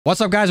What's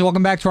up, guys?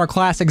 Welcome back to our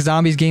classic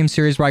zombies game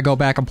series where I go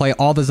back and play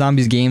all the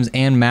zombies games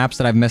and maps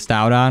that I've missed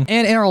out on.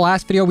 And in our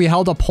last video, we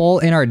held a poll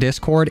in our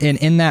Discord, and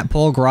in that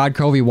poll, Gorod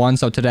Krovi won.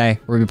 So today,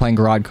 we're going to be playing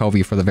Gorod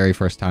Krovi for the very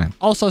first time.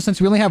 Also,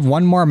 since we only have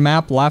one more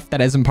map left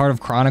that isn't part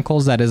of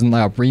Chronicles, that isn't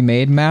a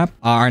remade map,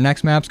 our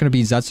next map's going to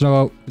be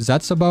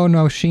Zetsubo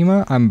no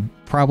Shima. I'm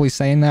probably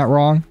saying that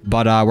wrong,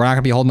 but we're not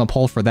gonna be holding a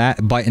poll for that,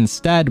 but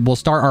instead we'll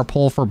start our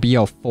poll for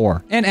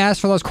BO4. And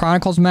as for those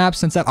Chronicles maps,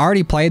 since I've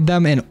already played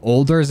them in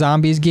older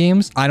zombies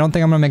games, I don't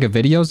think I'm gonna make a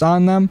videos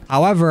on them.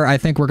 However, I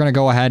think we're gonna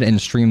go ahead and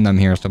stream them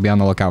here, so be on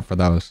the lookout for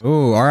those.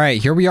 Ooh, all right,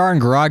 here we are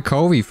in Gorod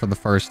Krovi for the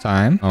first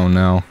time. Oh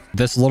no,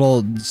 this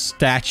little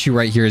statue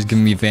right here is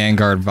giving me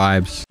Vanguard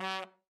vibes.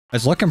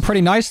 It's looking pretty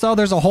nice though.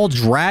 There's a whole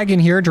dragon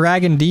here,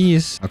 Dragon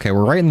D's. Okay,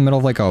 we're right in the middle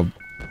of like a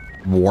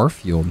war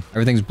field.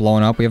 Everything's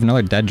blowing up. We have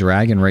another dead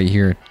dragon right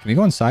here. Can we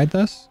go inside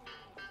this?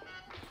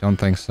 Don't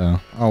think so.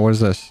 Oh, what is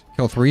this?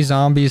 Kill 3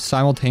 zombies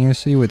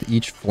simultaneously with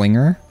each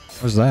flinger.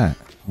 What is that?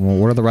 Well,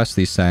 what do the rest of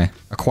these say?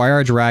 Acquire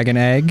a dragon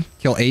egg.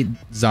 Kill 8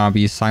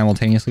 zombies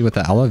simultaneously with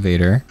the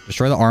elevator.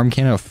 Destroy the arm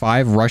cannon of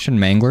 5 Russian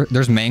manglers.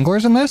 There's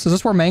manglers in this? Is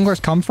this where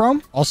manglers come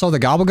from? Also, the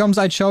gobblegums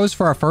I chose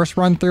for our first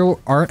run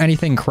through aren't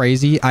anything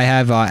crazy. I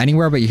have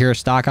anywhere but here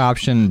stock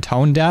option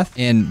tone death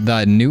and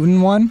the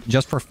Newton one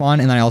just for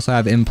fun. And then I also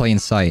have in plain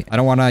sight. I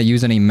don't want to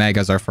use any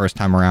megas our first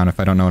time around if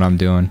I don't know what I'm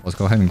doing. Let's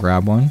go ahead and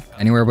grab one.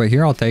 Anywhere but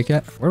here, I'll take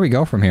it. Where do we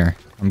go from here?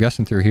 I'm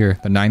guessing through here.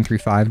 The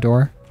 935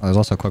 door. Oh, there's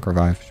also a quick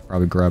revive. Should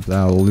probably grab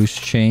that. A loose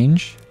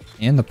change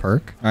and the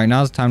perk. All right,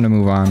 now's the time to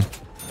move on.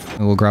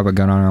 We'll grab a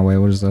gun on our way.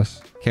 What is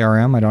this?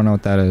 KRM? I don't know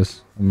what that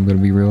is. I'm going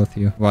to be real with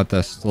you. What about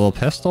this? The little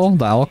pistol?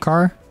 The L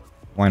car?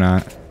 Why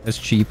not? It's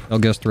cheap. It'll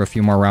get us through a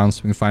few more rounds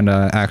so we can find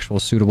an actual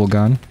suitable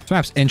gun. This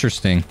map's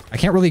interesting. I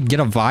can't really get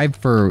a vibe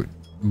for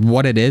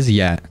what it is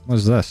yet. What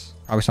is this?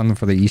 Probably something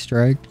for the Easter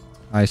egg,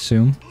 I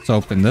assume. Let's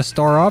open this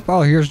door up.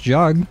 Oh, here's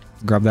Jug.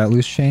 Grab that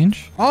loose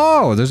change.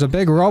 Oh, there's a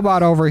big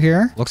robot over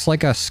here. Looks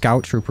like a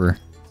scout trooper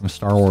from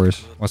Star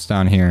Wars. What's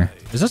down here?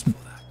 Is this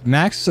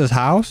Max's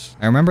house?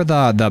 I remember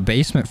the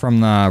basement from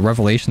the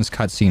Revelations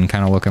cutscene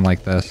kind of looking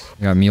like this.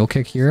 We got a meal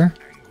kick here.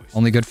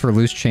 Only good for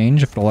loose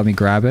change if it'll let me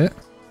grab it.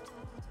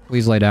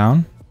 Please lay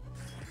down.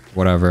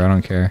 Whatever, I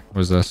don't care.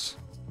 What is this?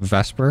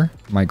 Vesper?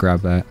 Might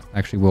grab that.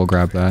 Actually, we'll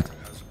grab that.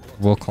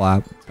 We'll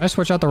clap. Did I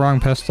switch out the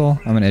wrong pistol?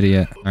 I'm an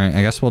idiot. All right,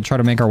 I guess we'll try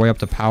to make our way up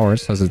to power. It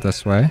says it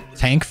this way.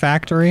 Tank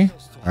factory.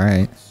 All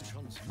right.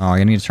 Oh,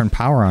 I need to turn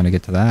power on to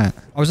get to that.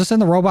 Oh, is this in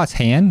the robot's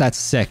hand? That's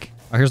sick.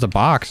 Oh, here's the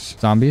box.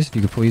 Zombies, if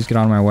you could please get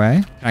on my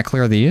way. Can I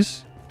clear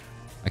these?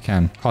 I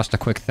can. Cost a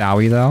quick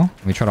Thowie, though.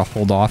 Let me try to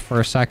hold off for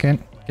a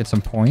second. Get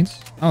some points.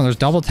 Oh, there's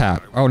double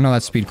tap. Oh, no,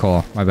 that's speed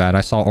cola. My bad. I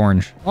saw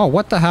orange. Oh,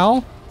 what the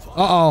hell?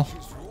 Uh-oh.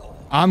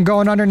 I'm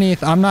going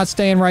underneath. I'm not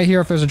staying right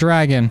here if there's a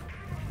dragon.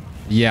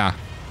 Yeah.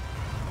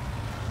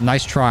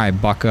 Nice try,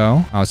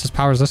 bucko. Oh, it says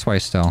power's this way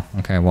still.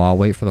 Okay, well, I'll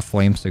wait for the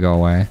flames to go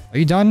away. Are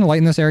you done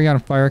lighting this area on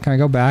fire? Can I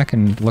go back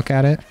and look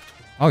at it?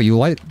 Oh, you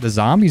light the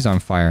zombies on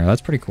fire. That's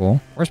pretty cool.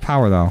 Where's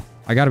power, though?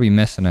 I gotta be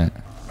missing it.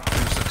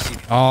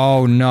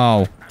 Oh,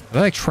 no. Are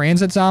they like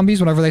transit zombies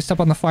whenever they step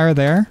on the fire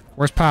there?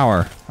 Where's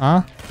power?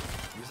 Huh?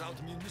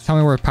 Tell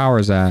me where power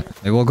is at.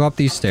 Maybe we'll go up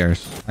these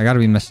stairs. I gotta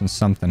be missing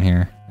something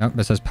here. Yep,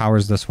 it says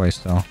power's this way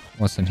still.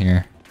 What's in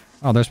here?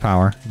 Oh, there's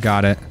power.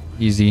 Got it.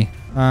 Easy.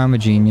 I'm a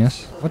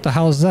genius. What the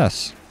hell is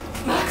this?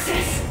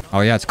 Maxis.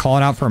 Oh yeah, it's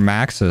calling out for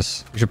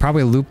Maxis. We should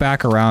probably loop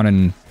back around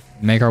and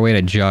make our way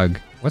to Jug.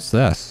 What's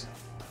this?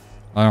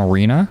 An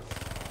arena?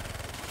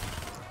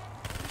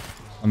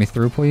 Let me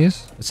through,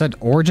 please. It said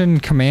origin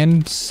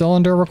command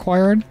cylinder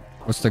required.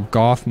 What's the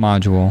golf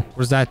module? What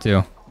does that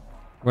do?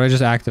 What did I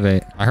just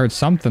activate? I heard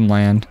something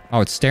land.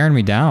 Oh, it's staring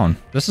me down.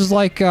 This is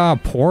like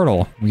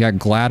Portal. We got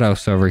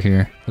GLaDOS over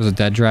here. There's a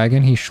dead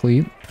dragon. He's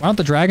sleep. Why don't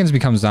the dragons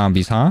become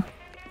zombies, huh?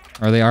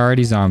 Or are they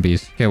already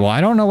zombies? Okay, well,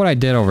 I don't know what I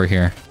did over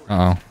here.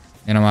 Uh-oh.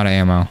 And I'm out of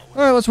ammo. All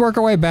right, let's work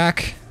our way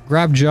back.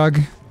 Grab Jug.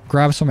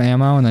 Grab some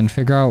ammo and then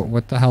figure out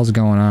what the hell's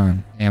going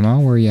on. Ammo,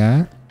 where you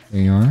at?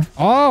 There you are.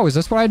 Oh, is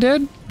this what I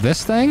did?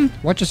 This thing?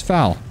 What just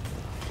fell?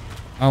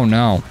 Oh,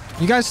 no.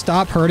 You guys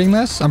stop hurting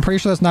this? I'm pretty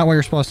sure that's not what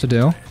you're supposed to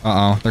do.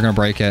 Uh-oh, they're gonna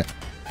break it.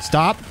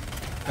 Stop.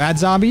 Bad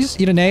zombies.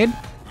 Eat a nade.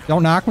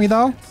 Don't knock me,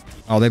 though.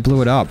 Oh, they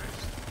blew it up.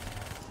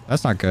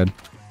 That's not good.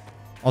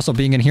 Also,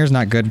 being in here is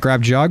not good.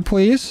 Grab Jug,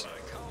 please.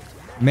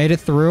 Made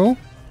it through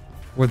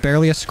with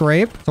barely a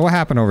scrape. So what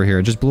happened over here?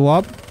 It just blew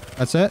up?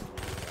 That's it?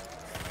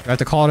 Do I have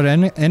to call it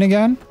in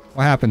again?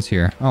 What happens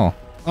here? Oh.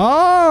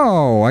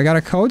 Oh, I got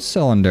a code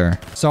cylinder.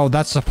 So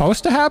that's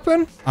supposed to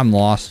happen? I'm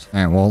lost. All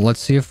right, well, let's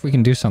see if we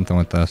can do something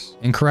with this.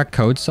 Incorrect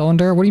code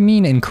cylinder? What do you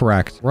mean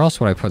incorrect? Where else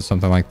would I put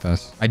something like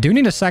this? I do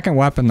need a second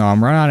weapon, though.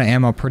 I'm running out of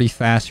ammo pretty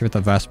fast here with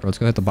the Vesper. Let's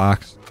go hit the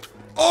box.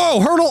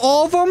 Oh, hurdle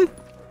all of them?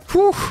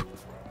 Whew.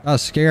 That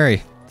was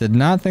scary. Did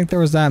not think there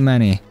was that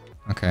many.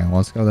 Okay, well,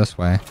 let's go this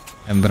way.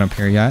 Haven't been up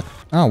here yet.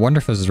 Oh,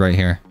 Wonderfizz is right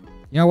here.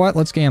 You know what?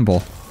 Let's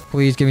gamble.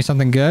 Please give me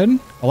something good.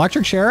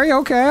 Electric cherry?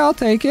 Okay, I'll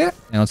take it.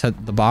 And let's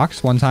hit the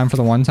box one time for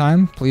the one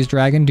time. Please,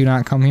 dragon, do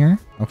not come here.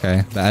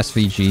 Okay, the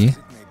SVG.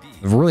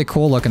 A really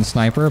cool looking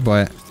sniper,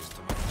 but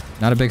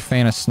Not a big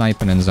fan of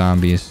sniping in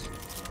zombies.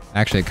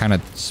 Actually, it kind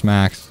of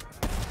smacks.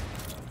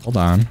 Hold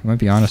on. I might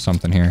be onto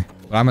something here.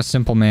 But I'm a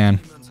simple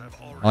man.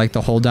 I like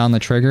to hold down the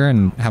trigger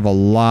and have a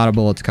lot of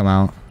bullets come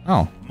out.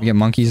 Oh, we get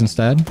monkeys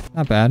instead.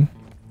 Not bad.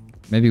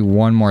 Maybe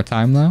one more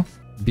time, though.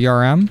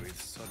 BRM.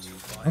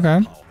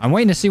 Okay. I'm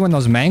waiting to see when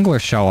those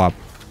manglers show up.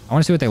 I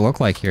want to see what they look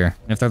like here.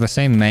 And if they're the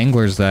same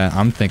manglers that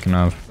I'm thinking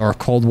of. Or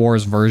Cold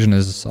War's version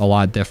is a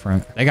lot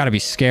different. They got to be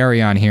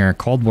scary on here.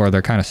 Cold War,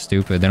 they're kind of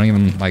stupid. They don't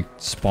even, like,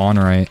 spawn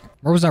right.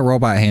 Where was that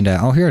robot hand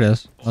at? Oh, here it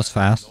is. That's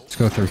fast. Let's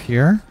go through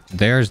here.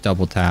 There's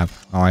double tap.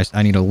 Oh,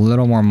 I need a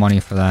little more money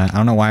for that. I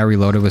don't know why I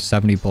reloaded with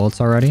 70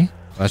 bullets already.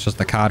 That's just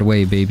the COD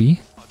way,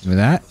 baby. Give me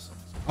that.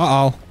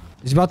 Uh-oh.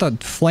 He's about to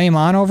flame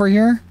on over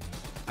here.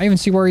 I even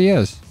see where he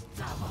is.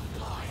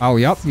 Oh,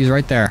 yep. He's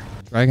right there.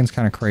 Dragon's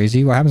kind of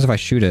crazy. What happens if I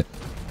shoot it?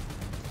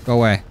 Go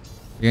away.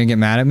 You gonna get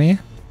mad at me?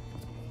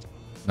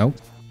 Nope.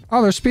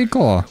 Oh, there's speed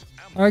cola.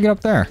 How do I get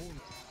up there?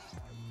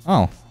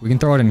 Oh, we can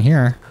throw it in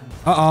here.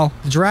 Uh-oh.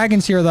 The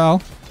dragon's here,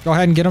 though. Go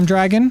ahead and get him,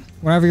 dragon.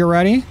 Whenever you're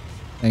ready.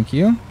 Thank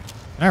you.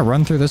 Can I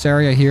run through this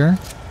area here?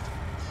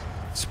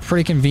 It's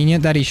pretty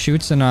convenient that he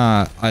shoots in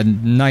a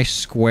nice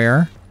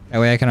square. That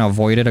way I can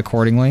avoid it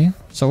accordingly.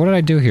 So what did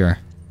I do here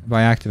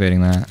by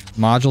activating that?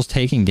 Module's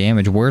taking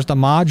damage. Where's the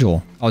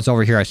module? Oh, it's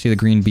over here. I see the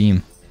green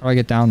beam. How do I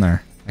get down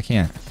there? I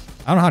can't.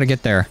 I don't know how to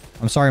get there.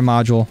 I'm sorry,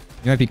 module.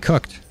 You might be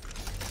cooked.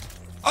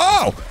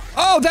 Oh!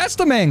 Oh, that's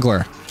the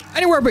mangler.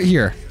 Anywhere but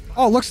here.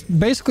 Oh, it looks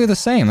basically the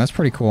same. That's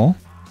pretty cool.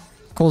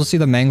 Cool to see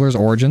the mangler's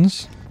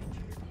origins.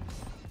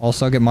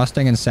 Also get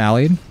Mustang and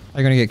Sallied.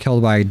 You're gonna get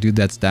killed by a dude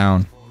that's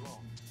down.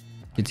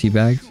 Get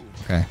teabagged?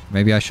 Okay.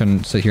 Maybe I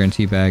shouldn't sit here and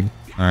teabag.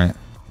 Alright.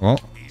 Well.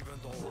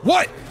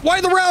 What?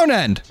 Why the round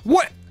end?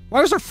 What?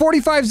 Why was there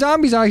 45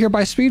 zombies out here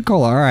by Speed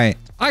Cola? Alright.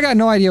 I got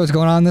no idea what's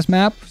going on in this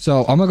map.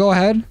 So I'm gonna go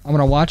ahead. I'm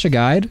gonna watch a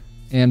guide.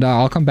 And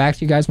I'll come back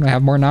to you guys when I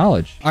have more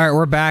knowledge. All right,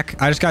 we're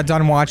back. I just got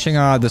done watching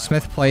the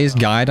Smith Plays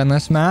guide on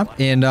this map.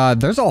 And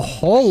there's a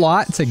whole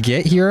lot to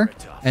get here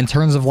in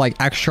terms of like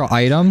extra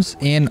items.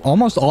 And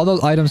almost all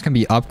those items can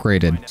be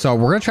upgraded. So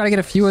we're going to try to get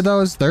a few of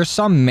those. There's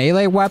some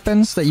melee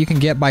weapons that you can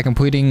get by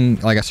completing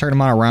like a certain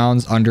amount of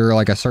rounds under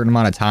like a certain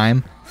amount of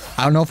time.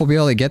 I don't know if we'll be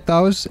able to get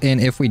those. And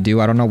if we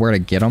do, I don't know where to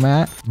get them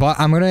at. But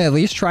I'm going to at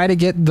least try to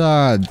get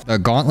the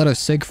Gauntlet of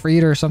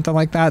Siegfried or something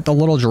like that. The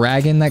little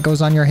dragon that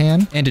goes on your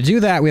hand. And to do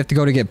that, we have to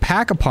go to get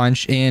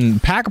Pack-a-Punch.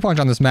 And Pack-a-Punch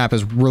on this map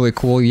is really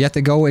cool. You have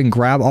to go and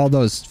grab all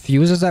those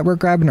fuses that we're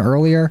grabbing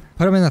earlier.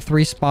 Put them in the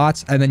 3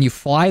 spots. And then you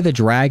fly the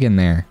dragon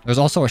there. There's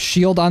also a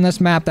shield on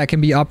this map that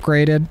can be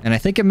upgraded. And I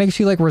think it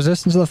makes you like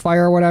resistant to the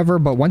fire or whatever.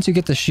 But once you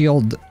get the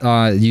shield,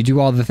 you do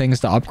all the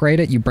things to upgrade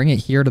it. You bring it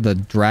here to the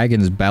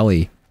dragon's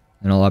belly.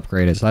 And it'll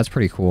upgrade it. So that's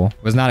pretty cool.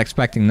 Was not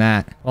expecting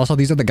that. Also,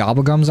 these are the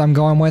gobblegums I'm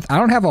going with. I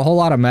don't have a whole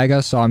lot of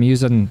mega, so I'm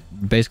using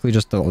basically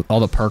just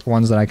all the perk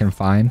ones that I can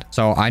find.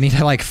 So I need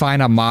to like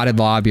find a modded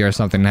lobby or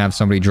something and have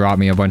somebody drop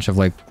me a bunch of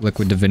like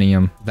liquid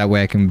divinium. That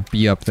way I can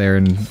be up there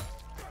and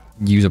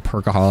use a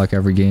perkaholic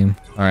every game.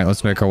 All right,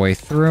 let's make our way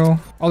through.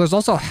 Oh, there's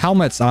also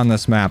helmets on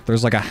this map.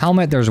 There's like a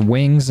helmet, there's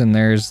wings, and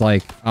there's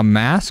like a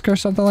mask or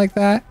something like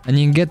that. And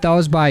you can get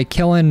those by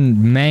killing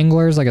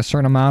manglers, like a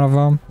certain amount of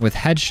them. With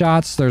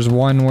headshots, there's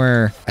one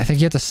where I think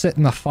you have to sit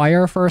in the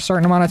fire for a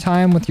certain amount of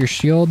time with your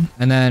shield.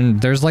 And then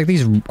there's like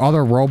these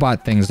other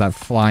robot things that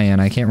fly in.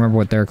 I can't remember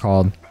what they're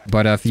called.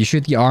 But if you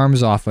shoot the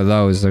arms off of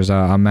those, there's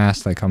a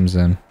mask that comes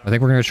in. I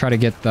think we're going to try to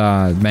get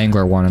the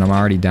mangler one, and I'm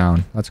already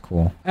down. That's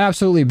cool.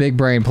 Absolutely big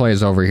brain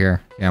plays over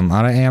here. Okay, I'm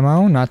out of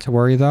ammo. Not to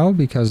worry, though,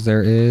 because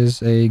there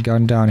is a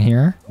gun down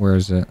here. Where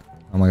is it?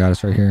 Oh my god,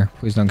 it's right here.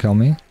 Please don't kill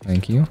me.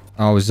 Thank you.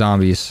 Oh,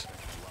 zombies.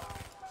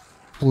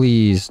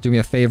 Please do me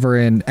a favor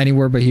and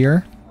anywhere but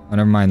here. Oh,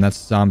 never mind. That's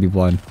zombie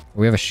blood.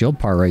 We have a shield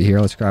part right here.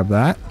 Let's grab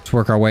that. Let's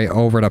work our way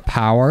over to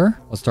power.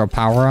 Let's throw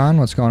power on.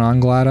 What's going on,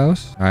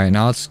 GLaDOS? All right,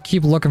 now let's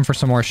keep looking for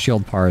some more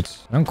shield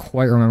parts. I don't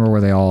quite remember where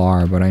they all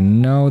are, but I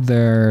know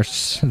they're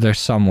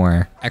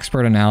somewhere.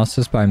 Expert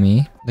analysis by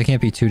me. They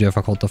can't be too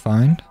difficult to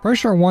find. Pretty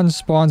sure one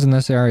spawns in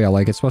this area.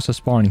 Like, it's supposed to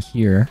spawn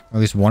here. Or at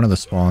least one of the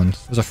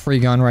spawns. There's a free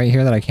gun right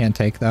here that I can't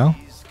take, though.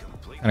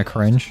 Kind of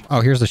cringe.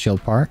 Oh, here's the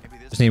shield part.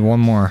 Just need one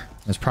more.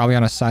 It's probably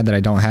on a side that I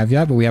don't have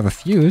yet, but we have a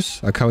fuse,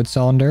 a code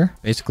cylinder,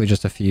 basically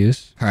just a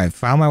fuse. All right,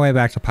 found my way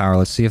back to power.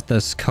 Let's see if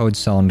this code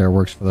cylinder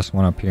works for this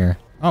one up here.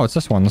 Oh, it's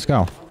this one. Let's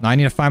go. Now I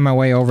need to find my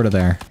way over to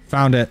there.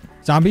 Found it.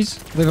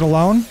 Zombies, leave it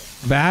alone.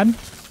 Bad.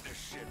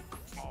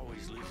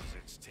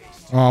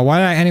 Oh, why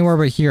did I anywhere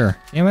but here?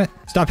 Damn it.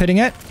 Stop hitting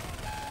it.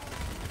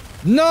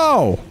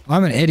 No,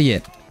 I'm an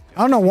idiot.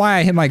 I don't know why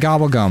I hit my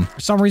gobblegum.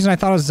 For some reason, I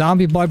thought it was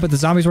zombie blood, but the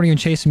zombies weren't even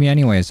chasing me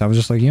anyways. I was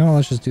just like, you know what?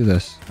 Let's just do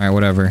this. All right,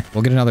 whatever.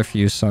 We'll get another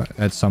fuse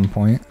at some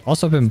point.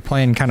 Also been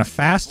playing kind of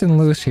fast and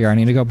loose here. I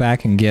need to go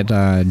back and get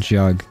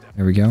Jug.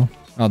 There we go.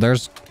 Oh,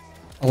 there's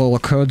a little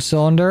code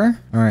cylinder.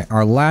 All right,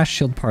 our last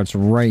shield part's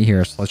right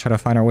here. So let's try to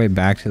find our way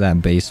back to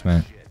that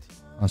basement.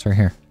 Oh, it's right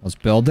here. Let's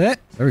build it.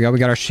 There we go. We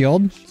got our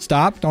shield.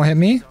 Stop. Don't hit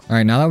me. All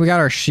right, now that we got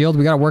our shield,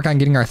 we got to work on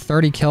getting our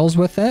 30 kills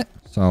with it.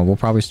 So we'll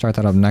probably start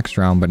that up next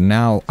round. But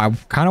now I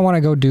kind of want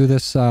to go do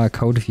this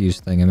code fuse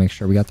thing and make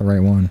sure we got the right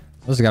one.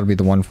 This has got to be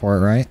the one for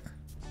it, right?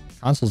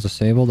 Console's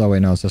disabled. Oh,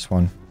 wait, no, it's this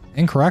one.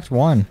 Incorrect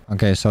one.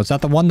 Okay, so it's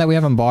not the one that we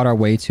haven't bought our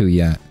way to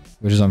yet,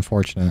 which is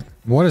unfortunate.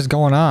 What is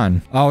going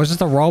on? Oh, is this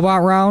the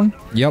robot round?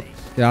 Yep.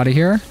 Get out of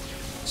here.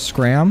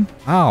 Scram.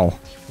 Ow.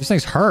 These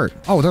things hurt.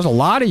 Oh, there's a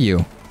lot of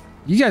you.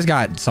 You guys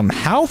got some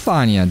health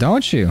on you,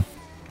 don't you?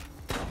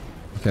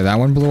 Okay, that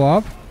one blew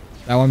up.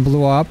 That one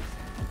blew up.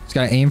 Just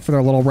gotta aim for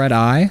their little red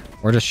eye.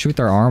 Or just shoot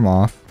their arm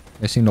off.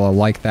 They seem to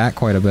like that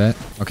quite a bit.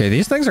 Okay,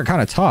 these things are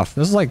kind of tough.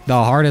 This is like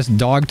the hardest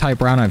dog type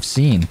round I've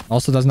seen.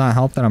 Also does not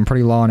help that I'm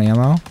pretty low on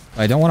ammo.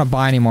 I don't want to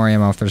buy any more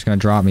ammo if they're just gonna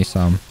drop me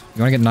some.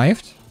 You want to get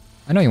knifed?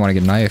 I know you want to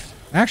get knifed.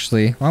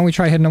 Actually, why don't we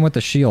try hitting them with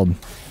the shield?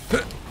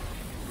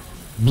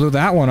 Blew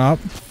that one up.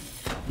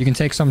 You can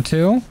take some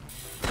too.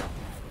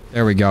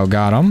 There we go.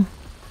 Got him.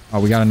 Oh,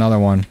 we got another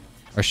one.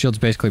 Our shield's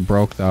basically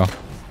broke though.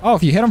 Oh,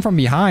 if you hit him from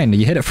behind,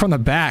 you hit it from the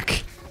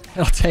back,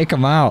 it'll take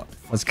them out.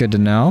 That's good to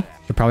know.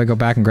 Should probably go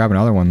back and grab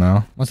another one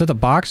though. Once at the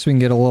box, we can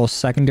get a little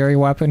secondary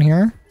weapon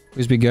here.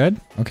 Please be good.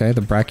 Okay,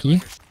 the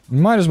brekkie.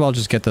 Might as well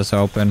just get this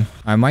open.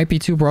 I might be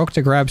too broke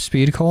to grab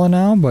speed cola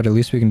now, but at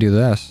least we can do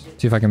this.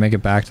 See if I can make it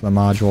back to the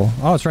module.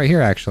 Oh, it's right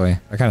here actually.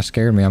 That kind of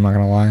scared me, I'm not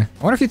gonna lie.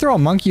 I wonder if you throw a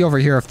monkey over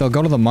here, if they'll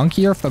go to the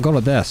monkey or if they'll go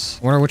to this.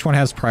 I wonder which one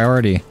has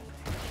priority.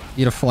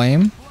 Eat a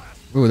flame.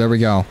 Ooh, there we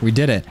go. We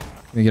did it.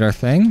 Let me get our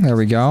thing. There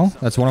we go.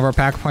 That's one of our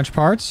pack-a-punch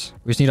parts.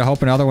 We just need to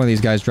hope another one of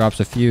these guys drops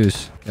a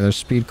fuse. Okay, there's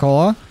speed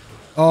cola.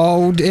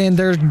 Oh, and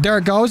there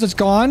it goes. It's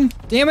gone.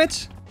 Damn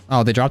it.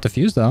 Oh, they dropped a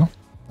fuse though.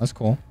 That's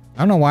cool. I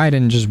don't know why I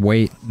didn't just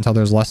wait until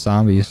there's less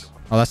zombies.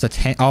 Oh, that's the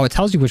tank. Oh, it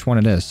tells you which one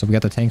it is. So we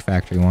got the tank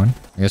factory one.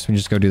 I guess we can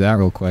just go do that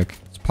real quick.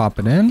 Let's pop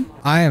it in.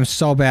 I am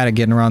so bad at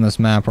getting around this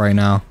map right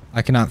now.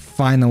 I cannot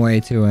find the way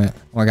to it.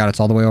 Oh my god, it's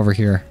all the way over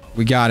here.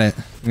 We got it.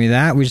 Give me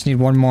that. We just need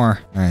one more.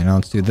 All right, now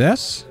let's do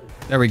this.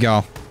 There we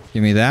go.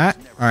 Give me that.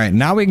 All right,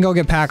 now we can go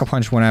get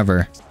pack-a-punch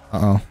whenever.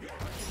 Uh-oh.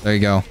 There you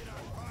go.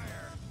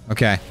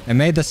 Okay, it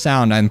made the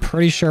sound. I'm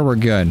pretty sure we're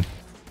good.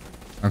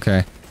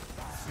 Okay.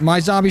 My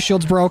zombie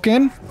shield's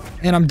broken,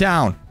 and I'm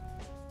down.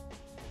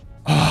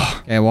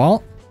 Oh, okay,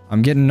 well,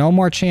 I'm getting no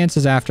more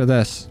chances after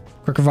this.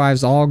 Quick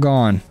revive's all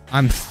gone.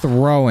 I'm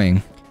throwing.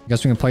 I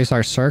guess we can place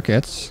our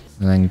circuits,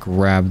 and then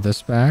grab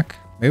this back.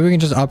 Maybe we can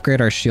just upgrade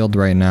our shield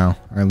right now,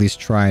 or at least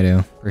try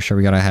to. For sure,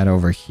 we gotta head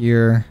over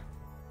here.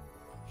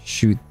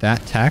 Shoot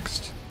that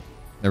text.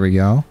 There we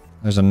go.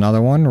 There's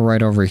another one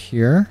right over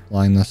here.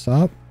 Line this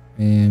up.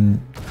 And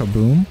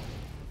kaboom.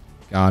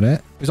 Got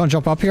it. Please don't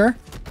jump up here.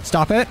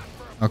 Stop it.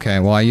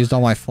 Okay, well, I used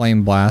all my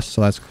flame blast,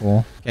 so that's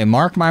cool. Okay,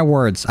 mark my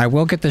words. I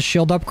will get the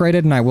shield upgraded,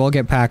 and I will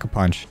get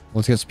pack-a-punch.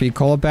 Let's get speed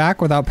cola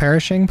back without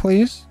perishing,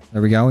 please.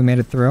 There we go. We made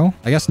it through.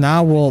 I guess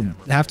now we'll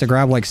have to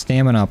grab, like,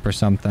 stamina up or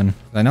something.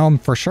 I know I'm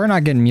for sure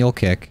not getting mule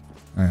kick.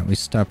 All right, we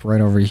step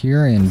right over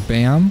here, and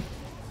bam.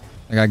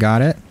 I think I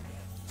got it.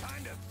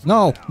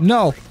 No,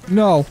 no,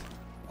 no.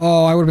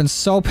 Oh, I would have been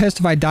so pissed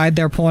if I died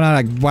there pulling out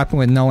a weapon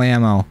with no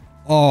ammo.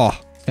 Oh,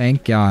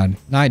 thank God.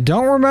 Now, I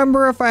don't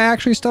remember if I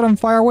actually stood on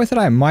fire with it.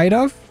 I might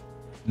have.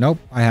 Nope,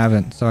 I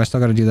haven't. So I still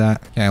got to do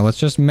that. Okay, let's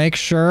just make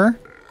sure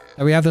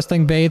that we have this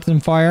thing bathed in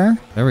fire.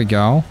 There we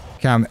go.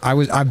 Okay,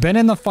 I've been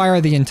in the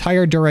fire the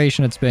entire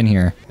duration it's been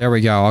here. There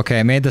we go. Okay,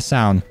 I made the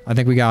sound. I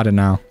think we got it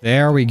now.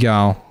 There we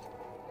go.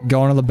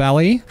 Going to the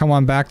belly. Come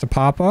on back to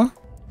Papa.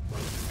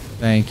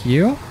 Thank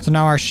you. So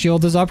now our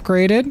shield is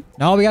upgraded.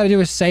 Now all we got to do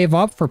is save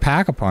up for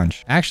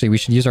Pack-a-Punch. Actually, we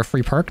should use our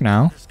free perk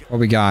now. What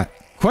we got?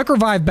 Quick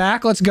revive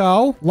back. Let's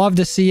go. Love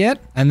to see it.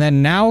 And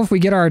then now if we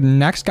get our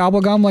next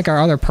Gobblegum, like our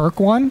other perk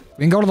one,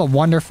 we can go to the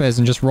Wonder Fizz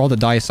and just roll the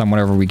dice on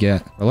whatever we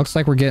get. It looks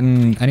like we're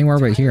getting anywhere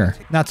but here.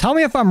 Now tell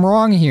me if I'm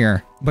wrong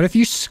here, but if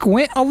you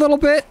squint a little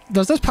bit,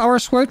 does this power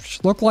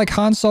switch look like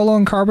Han Solo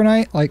and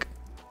Carbonite? Like,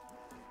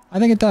 I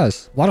think it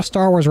does. A lot of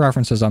Star Wars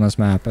references on this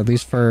map, at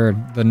least for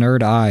the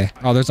nerd eye.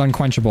 Oh, there's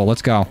Unquenchable.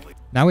 Let's go.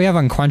 Now we have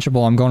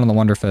Unquenchable. I'm going to the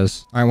Wonder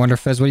Fizz. All right, Wonder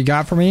Fizz, what you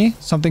got for me?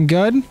 Something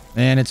good?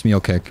 And it's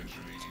Mule Kick.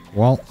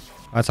 Well,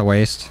 that's a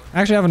waste.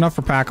 I actually have enough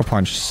for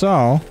Pack-a-Punch,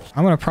 so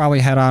I'm going to probably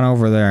head on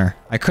over there.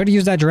 I could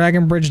use that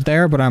dragon bridge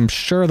there, but I'm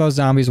sure those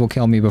zombies will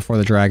kill me before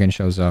the dragon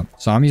shows up.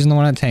 So I'm using the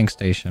one at Tank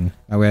Station.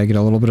 That way I get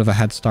a little bit of a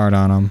head start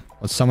on them.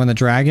 Let's summon the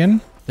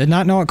dragon. Did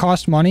not know it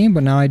cost money,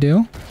 but now I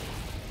do.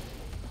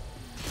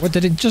 What,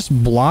 did it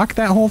just block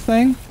that whole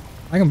thing?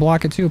 I can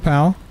block it too,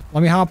 pal.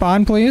 Let me hop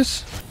on,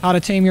 please. How to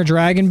Tame Your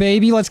Dragon,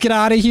 baby. Let's get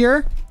out of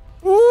here.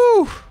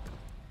 Woo!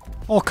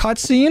 Whole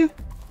cutscene.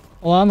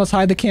 Hold on, let's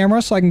hide the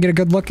camera so I can get a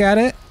good look at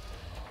it.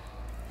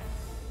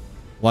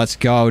 Let's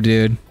go,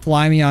 dude.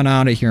 Fly me on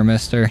out of here,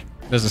 mister.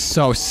 This is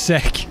so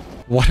sick.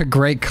 What a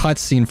great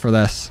cutscene for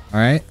this. All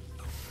right.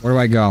 Where do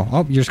I go?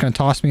 Oh, you're just going to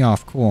toss me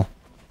off. Cool.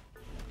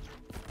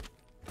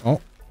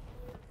 Oh.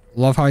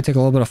 Love how I take a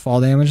little bit of fall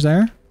damage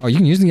there. Oh, you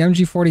can use the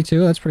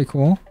MG42. That's pretty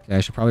cool. Okay,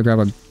 I should probably grab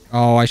a...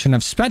 Oh, I shouldn't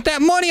have spent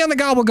that money on the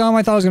Gobblegum.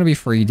 I thought it was going to be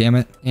free, damn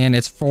it. And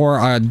it's for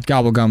a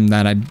Gobblegum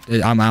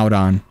that I'm out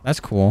on. That's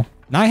cool.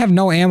 Now I have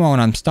no ammo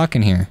and I'm stuck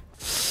in here.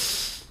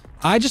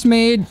 I just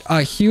made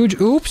a huge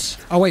oops.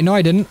 Oh, wait, no,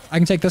 I didn't. I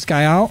can take this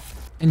guy out.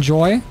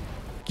 Enjoy.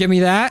 Give me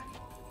that.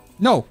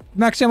 No,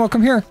 max ammo,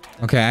 come here.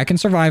 Okay, I can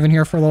survive in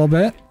here for a little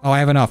bit. Oh, I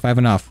have enough. I have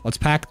enough. Let's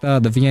pack the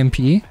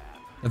VMP,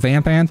 the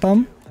Vamp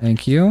Anthem.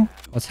 Thank you.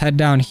 Let's head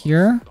down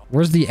here.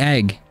 Where's the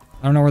egg?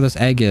 I don't know where this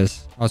egg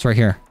is. Oh, it's right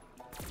here.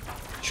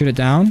 Shoot it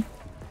down.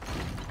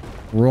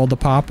 Roll the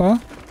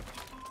papa.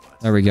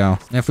 There we go.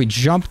 And if we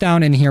jump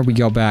down in here, we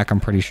go back, I'm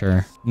pretty sure.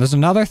 And there's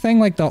another thing,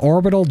 like the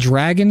orbital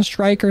dragon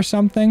strike or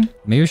something.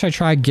 Maybe I should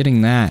try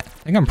getting that. I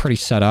think I'm pretty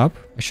set up.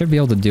 I should be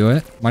able to do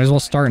it. Might as well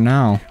start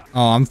now.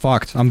 Oh, I'm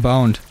fucked. I'm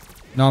boned.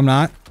 No, I'm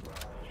not.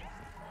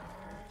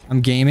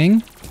 I'm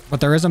gaming. But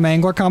there is a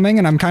mangler coming,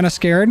 and I'm kind of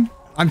scared.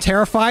 I'm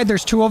terrified.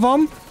 There's 2 of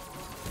them.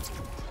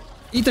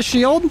 Eat the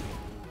shield.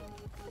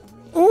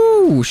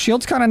 Ooh,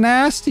 shield's kind of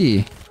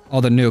nasty.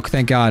 Oh, the nuke.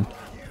 Thank God.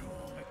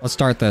 Let's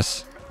start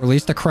this.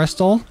 Release the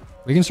crystal.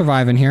 We can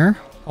survive in here.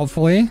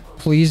 Hopefully.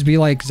 Please be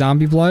like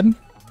zombie blood.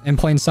 In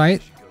plain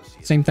sight.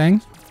 Same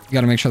thing. You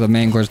gotta make sure the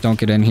manglers don't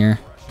get in here.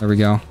 There we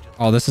go.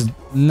 Oh, this is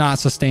not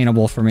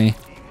sustainable for me.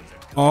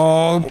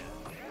 Oh,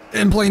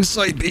 in plain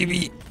sight,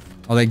 baby.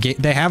 Oh,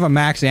 they have a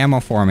max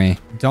ammo for me.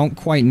 Don't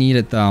quite need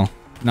it, though.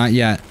 Not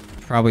yet.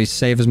 Probably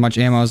save as much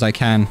ammo as I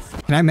can.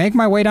 Can I make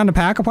my way down to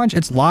Pack-a-Punch?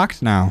 It's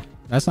locked now.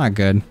 That's not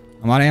good.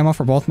 I'm out of ammo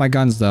for both my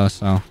guns, though,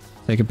 so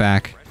take it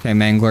back. Okay,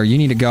 Mangler, you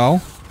need to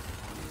go.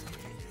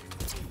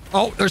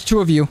 Oh, there's 2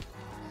 of you.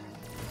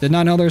 Did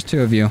not know there's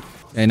 2 of you.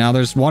 Okay, now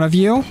there's 1 of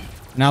you.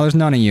 Now there's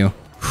none of you.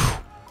 Whew.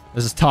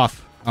 This is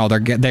tough. Oh,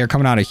 they're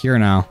coming out of here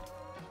now.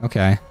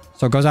 Okay.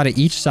 So it goes out of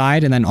each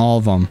side and then all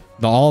of them.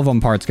 The all of them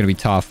part's gonna be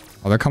tough.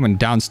 Oh, they're coming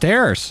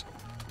downstairs.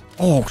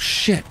 Oh,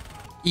 shit.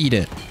 Eat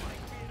it.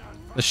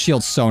 The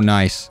shield's so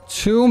nice.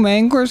 2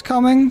 manglers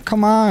coming?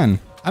 Come on.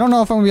 I don't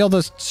know if I'm gonna be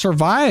able to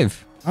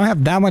survive. I don't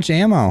have that much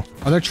ammo.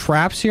 Are there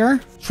traps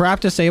here? Trap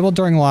disabled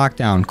during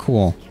lockdown.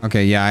 Cool.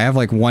 Okay, yeah, I have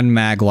like 1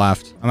 mag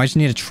left. I might just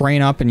need to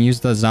train up and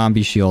use the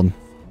zombie shield.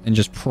 And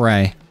just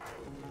pray.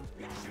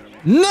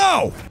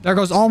 No! There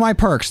goes all my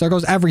perks. There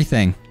goes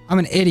everything. I'm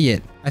an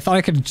idiot. I thought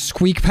I could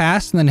squeak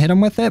past and then hit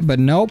him with it, but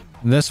nope.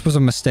 This was a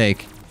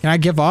mistake. Can I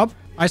give up?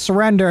 I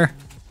surrender.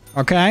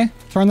 Okay?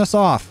 Turn this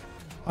off.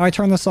 How do I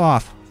turn this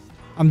off?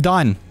 I'm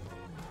done.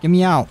 Get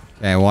me out.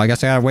 Okay, well, I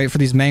guess I gotta wait for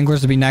these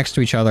manglers to be next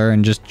to each other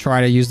and just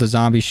try to use the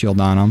zombie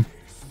shield on them.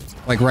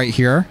 Like right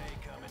here.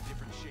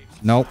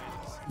 Nope.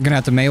 I'm gonna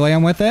have to melee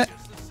him with it.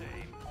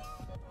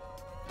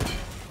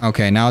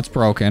 Okay, now it's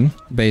broken,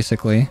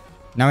 basically.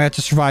 Now we have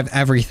to survive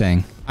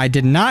everything. I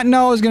did not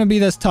know it was gonna be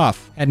this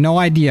tough. Had no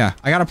idea.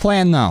 I got a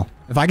plan, though.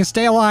 If I can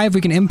stay alive,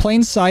 we can in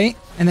plain sight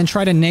and then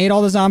try to nade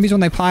all the zombies when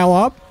they pile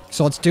up.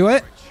 So let's do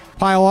it.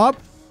 Pile up.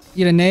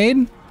 Eat a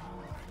nade.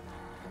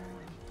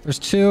 There's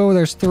 2.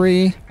 There's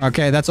 3.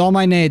 Okay, that's all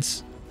my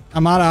nades.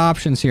 I'm out of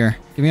options here.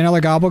 Give me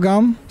another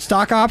gobblegum.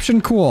 Stock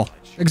option? Cool.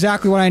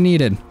 Exactly what I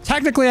needed.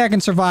 Technically, I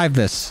can survive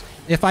this.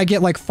 If I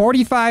get like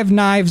 45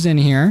 knives in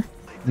here,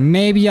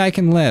 maybe I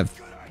can live.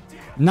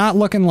 Not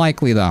looking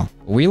likely, though.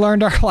 We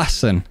learned our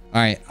lesson.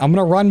 All right, I'm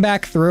going to run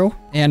back through,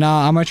 and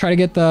I'm going to try to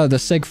get the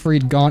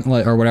Siegfried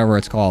Gauntlet or whatever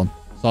it's called.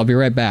 So I'll be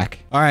right back.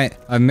 All right,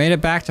 I've made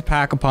it back to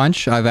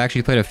Pack-a-Punch. I've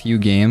actually played a few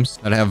games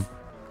that have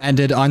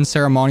ended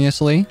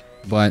unceremoniously.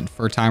 But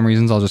for time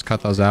reasons, I'll just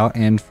cut those out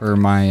and for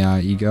my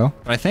ego.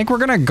 But I think we're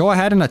going to go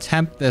ahead and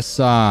attempt this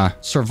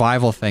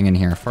survival thing in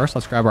here. First,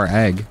 let's grab our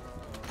egg.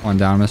 One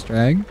down, Mr.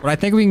 Egg. But I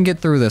think we can get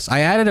through this.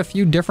 I added a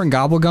few different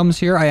gobblegums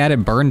here. I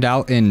added Burned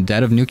Out in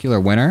Dead of Nuclear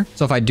Winter.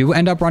 So if I do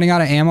end up running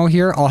out of ammo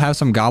here, I'll have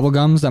some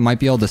gobblegums that might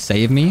be able to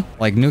save me.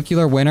 Like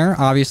Nuclear Winter,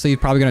 obviously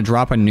probably going to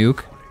drop a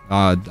nuke.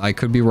 I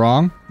could be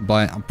wrong,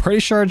 but I'm pretty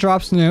sure it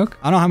drops a nuke.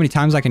 I don't know how many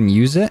times I can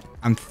use it.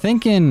 I'm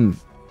thinking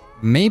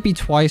maybe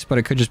twice, but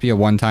it could just be a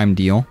one-time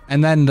deal.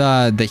 And then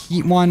the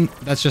heat one,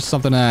 that's just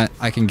something that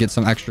I can get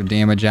some extra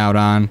damage out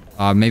on.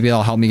 Maybe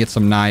it'll help me get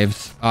some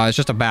knives. It's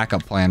just a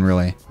backup plan,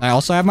 really. I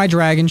also have my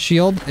dragon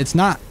shield. It's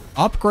not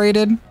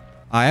upgraded.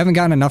 I haven't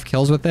gotten enough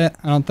kills with it,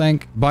 I don't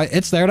think, but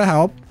it's there to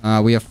help.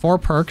 We have 4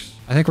 perks.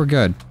 I think we're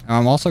good.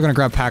 I'm also going to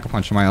grab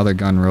Pack-a-Punch on my other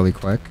gun really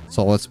quick.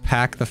 So let's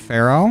pack the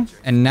Pharaoh.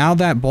 And now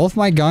that both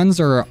my guns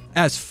are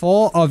as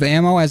full of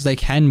ammo as they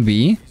can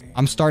be,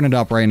 I'm starting it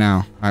up right now.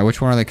 All right, which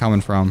one are they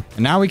coming from?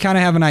 And now we kind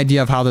of have an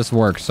idea of how this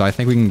works, so I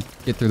think we can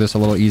get through this a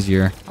little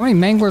easier. How many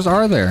manglers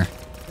are there?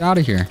 Get out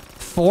of here.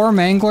 4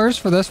 manglers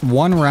for this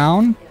 1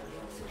 round?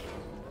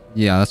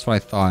 Yeah, that's what I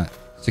thought.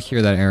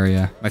 Secure that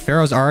area. My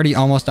Pharaoh's already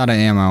almost out of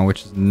ammo,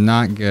 which is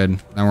not good.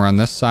 Then we're on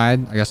this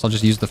side. I guess I'll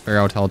just use the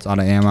Pharaoh till it's out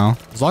of ammo.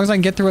 As long as I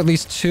can get through at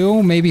least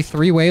 2, maybe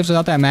 3 waves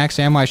without that max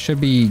ammo, I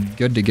should be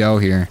good to go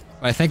here.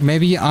 But I think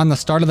maybe on the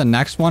start of the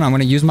next one, I'm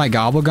going to use my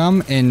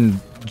Gobblegum and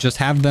just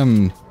have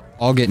them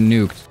all get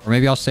nuked. Or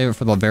maybe I'll save it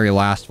for the very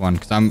last one,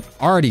 because I'm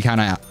already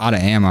kind of out of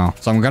ammo.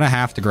 So I'm going to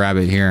have to grab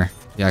it here.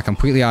 Yeah,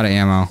 completely out of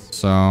ammo.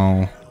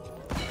 So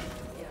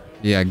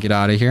yeah, get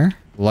out of here.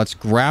 Let's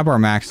grab our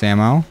max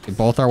ammo. Get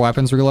both our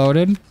weapons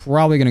reloaded.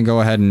 Probably going to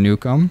go ahead and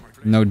nuke them.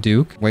 No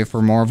Duke. Wait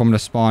for more of them to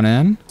spawn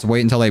in. Let's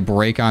wait until they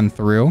break on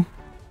through.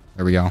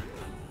 There we go.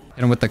 Hit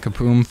them with the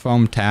Kapoom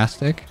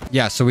Foam-tastic.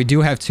 Yeah, so we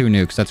do have 2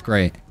 nukes. That's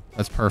great.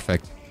 That's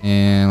perfect.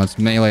 And let's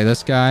melee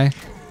this guy.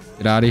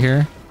 Get out of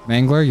here.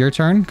 Mangler, your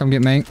turn. Come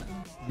get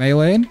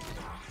Meleeed.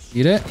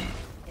 Eat it.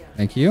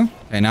 Thank you.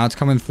 Okay, now it's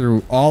coming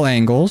through all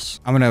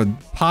angles. I'm gonna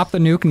pop the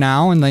nuke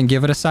now and then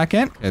give it a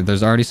second. Okay,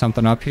 there's already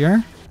something up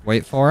here.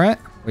 Wait for it.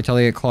 Wait till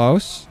they get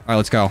close. All right,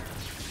 let's go.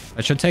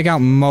 That should take out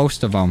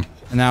most of them.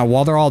 And now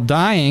while they're all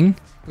dying,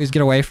 please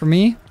get away from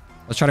me.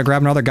 Let's try to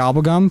grab another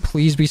gobblegum.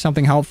 Please be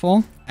something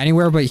helpful.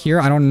 Anywhere but here.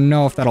 I don't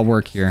know if that'll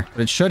work here,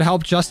 but it should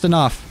help just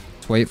enough.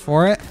 Let's wait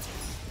for it.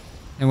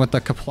 And with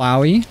the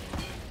Kaplowy.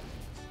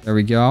 There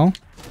we go.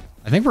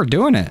 I think we're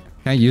doing it.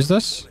 Can I use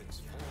this?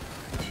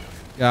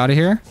 Get out of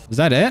here. Is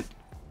that it?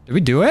 Did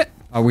we do it?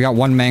 Oh, we got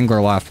one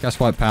mangler left. Guess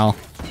what, pal?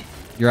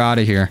 You're out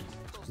of here.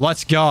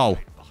 Let's go.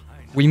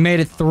 We made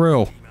it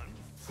through.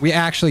 We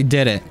actually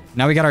did it.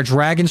 Now we got our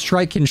Dragon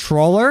Strike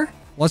controller.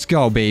 Let's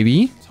go,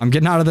 baby. I'm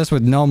getting out of this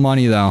with no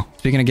money, though.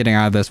 Speaking of getting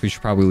out of this, we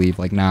should probably leave,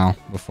 like, now,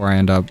 before I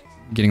end up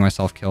getting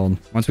myself killed.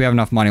 Once we have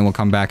enough money, we'll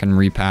come back and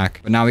repack.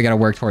 But now we gotta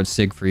work towards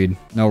Siegfried.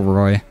 No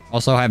Roy.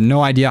 Also, I have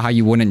no idea how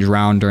you wouldn't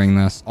drown during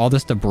this. All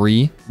this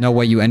debris. No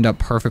way you end up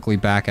perfectly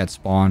back at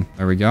spawn.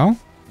 There we go.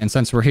 And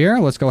since we're here,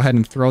 let's go ahead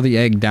and throw the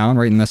egg down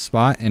right in this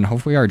spot. And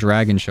hopefully our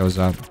dragon shows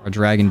up. Our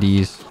dragon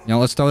D's. You know,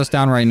 let's throw this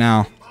down right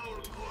now.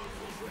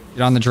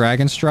 Get on the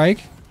Dragon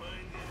Strike.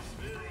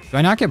 Do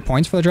I not get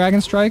points for the Dragon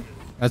Strike?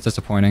 That's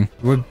disappointing.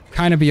 It would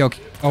kind of be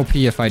OP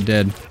if I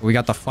did. But we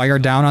got the fire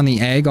down on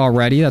the egg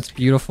already. That's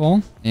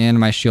beautiful. And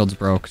my shield's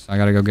broke, so I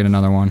gotta go get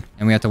another one.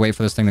 And we have to wait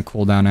for this thing to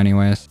cool down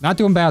anyways. Not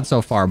doing bad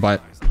so far,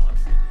 but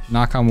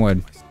knock on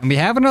wood. And we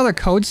have another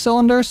code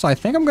cylinder, so I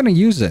think I'm gonna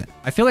use it.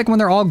 I feel like when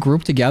they're all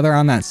grouped together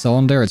on that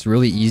cylinder, it's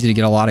really easy to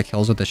get a lot of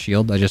kills with the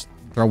shield. I just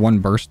throw one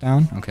burst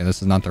down. Okay,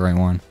 this is not the right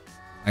one.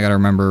 I gotta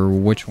remember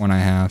which one I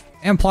have.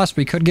 And plus,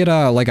 we could get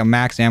a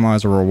max ammo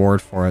as a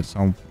reward for it,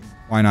 so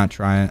why not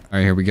try it? All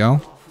right, here we go.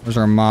 Where's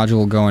our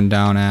module going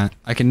down at?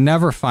 I can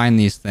never find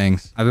these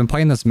things. I've been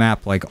playing this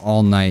map like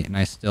all night, and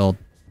I still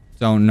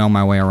don't know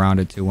my way around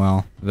it too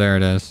well. There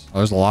it is. Oh,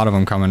 there's a lot of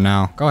them coming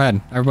now. Go ahead.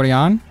 Everybody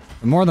on?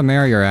 The more the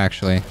merrier,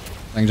 actually.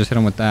 I can just hit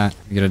them with that.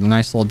 You get a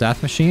nice little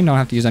death machine. Don't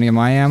have to use any of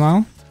my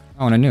ammo.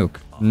 Oh, and a nuke.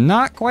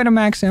 Not quite a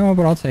max ammo,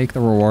 but I'll take the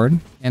reward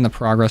and the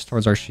progress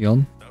towards our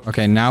shield.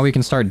 Okay, now we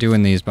can start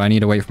doing these, but I need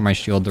to wait for my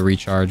shield to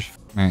recharge.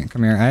 All right,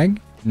 come here, egg.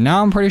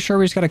 Now I'm pretty sure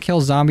we just gotta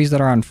kill zombies that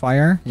are on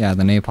fire. Yeah,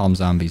 the napalm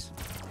zombies.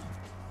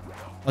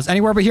 Let's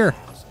anywhere but here.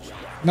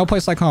 No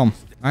place like home.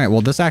 All right,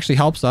 well, this actually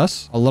helps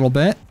us a little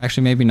bit.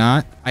 Actually, maybe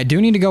not. I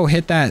do need to go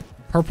hit that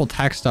purple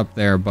text up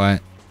there,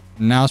 but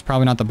now's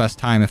probably not the best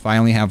time if I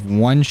only have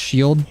one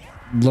shield,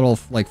 little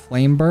like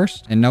flame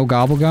burst and no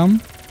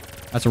gobblegum.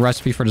 That's a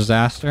recipe for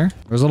disaster.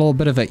 There's a little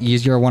bit of an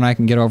easier one I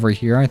can get over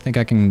here. I think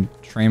I can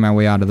train my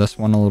way out of this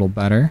one a little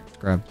better. Let's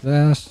grab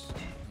this,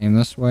 aim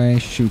this way,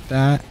 shoot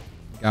that.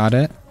 Got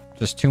it.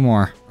 Just two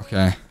more.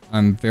 Okay.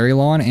 I'm very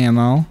low on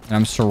ammo and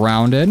I'm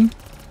surrounded.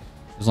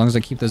 As long as I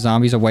keep the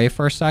zombies away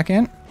for a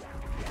second,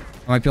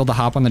 I might be able to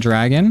hop on the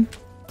dragon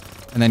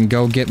and then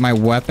go get my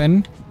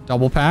weapon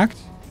double packed.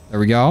 There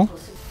we go. All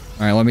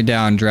right, let me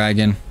down,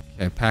 dragon.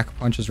 Okay, pack a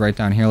punch is right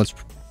down here. Let's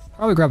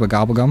probably grab a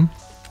gobblegum.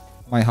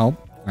 Might help.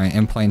 All right,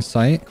 in plain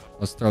sight.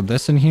 Let's throw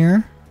this in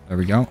here. There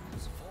we go.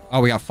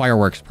 Oh, we got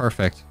fireworks.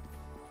 Perfect.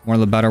 One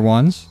of the better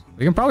ones.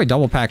 We can probably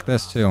double pack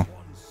this too.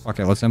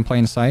 Okay, let's in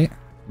plain sight.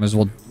 Might as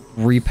well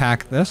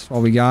repack this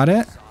while we got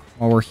it.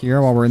 While we're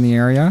here, while we're in the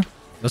area.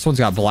 This one's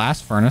got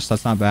blast furnace.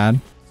 That's not bad.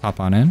 Let's hop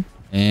on in.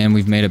 And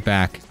we've made it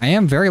back. I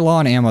am very low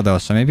on ammo though,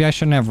 so maybe I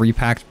shouldn't have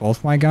repacked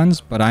both my guns,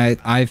 but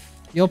I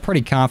feel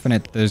pretty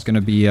confident there's going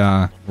to be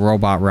a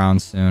robot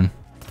round soon.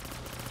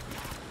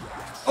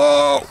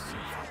 Oh!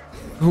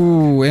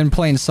 Ooh, in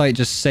plain sight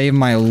just saved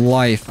my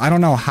life. I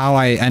don't know how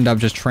I end up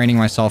just training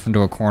myself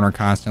into a corner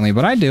constantly,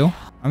 but I do.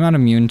 I'm not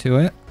immune to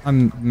it.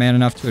 I'm man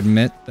enough to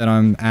admit that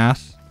I'm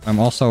ass. I'm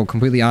also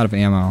completely out of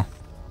ammo.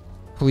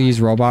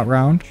 Please, robot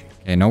round.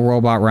 Okay, no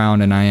robot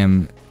round, and I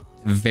am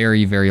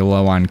very, very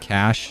low on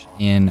cash,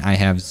 and I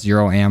have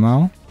 0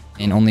 ammo,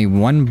 and only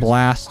 1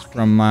 blast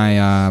from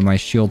my my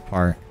shield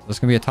part. This is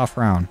gonna be a tough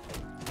round.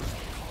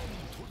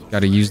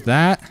 Gotta use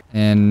that,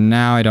 and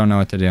now I don't know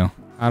what to do.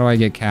 How do I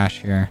get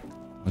cash here?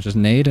 Let's just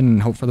nade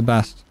and hope for the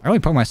best. I really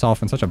put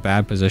myself in such a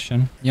bad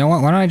position. You know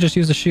what? Why don't I just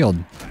use the shield?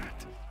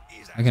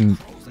 I can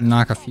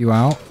knock a few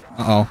out.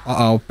 Uh-oh.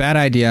 Uh-oh. Bad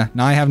idea.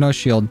 Now I have no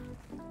shield.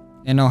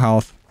 And no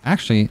health.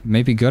 Actually,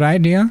 maybe good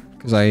idea.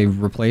 Because I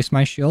replaced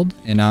my shield.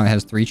 And now it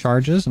has 3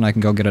 charges. And I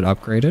can go get it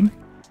upgraded.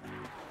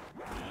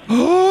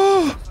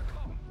 Oh!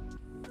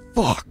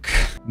 Fuck.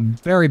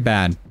 Very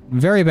bad.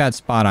 Very bad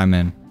spot I'm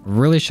in.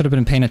 Really should have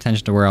been paying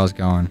attention to where I was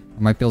going.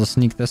 I might be able to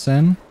sneak this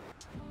in.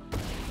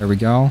 There we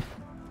go.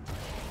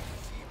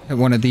 Hit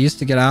one of these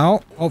to get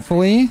out.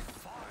 Hopefully.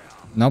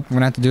 Nope. I'm going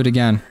to have to do it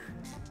again.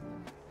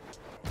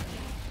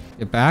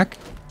 Get back.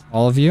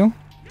 All of you.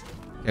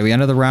 Okay, we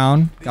ended the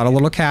round. Got a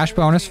little cash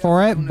bonus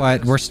for it,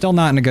 but we're still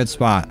not in a good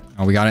spot.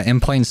 Oh, we got it in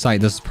plain sight.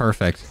 This is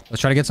perfect.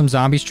 Let's try to get some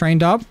zombies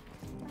trained up.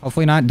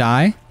 Hopefully not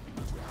die.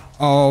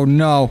 Oh,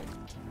 no.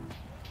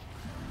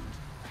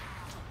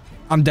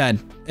 I'm dead.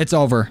 It's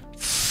over.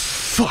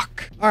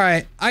 Fuck. All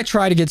right. I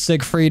tried to get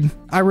Siegfried.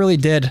 I really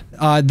did.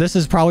 This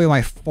is probably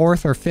my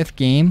 4th or 5th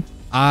game.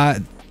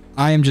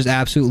 I am just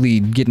absolutely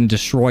getting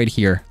destroyed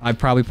here. I've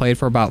probably played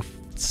for about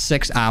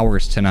 6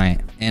 hours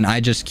tonight, and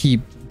I just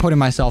keep putting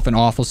myself in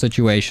awful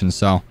situations.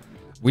 So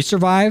we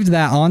survived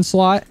that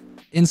onslaught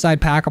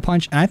inside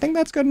Pack-a-Punch, and I think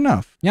that's good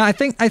enough. Yeah, I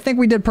think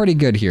we did pretty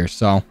good here.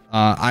 So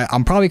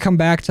I'm probably come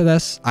back to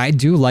this. I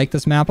do like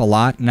this map a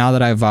lot now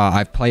that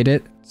I've played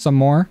it some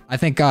more. I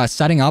think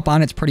setting up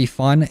on it's pretty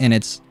fun, and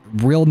it's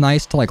real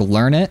nice to like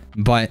learn it.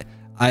 But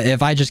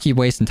if I just keep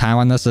wasting time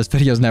on this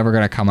video is never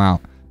gonna come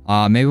out.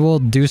 Maybe we'll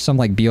do some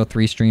like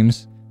BO3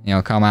 streams, you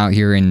know, come out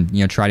here and, you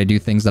know, try to do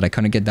things that I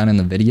couldn't get done in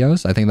the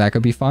videos. I think that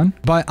could be fun.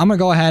 But I'm gonna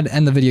go ahead and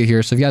end the video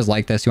here. So if you guys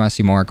like this, you want to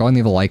see more, go and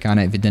leave a like on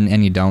it. If you didn't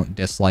and you don't,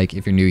 dislike.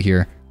 If you're new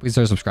here, please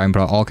start subscribing,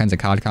 put out all kinds of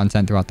COD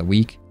content throughout the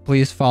week.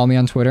 Please follow me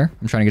on Twitter.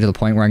 I'm trying to get to the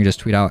point where I can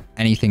just tweet out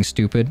anything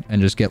stupid and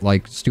just get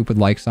like stupid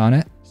likes on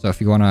it. So if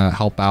you want to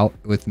help out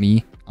with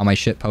me on my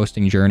shit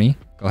posting journey,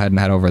 go ahead and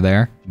head over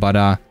there.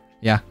 But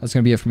yeah, that's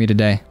gonna be it for me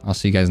today. I'll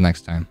see you guys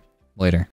next time. Later.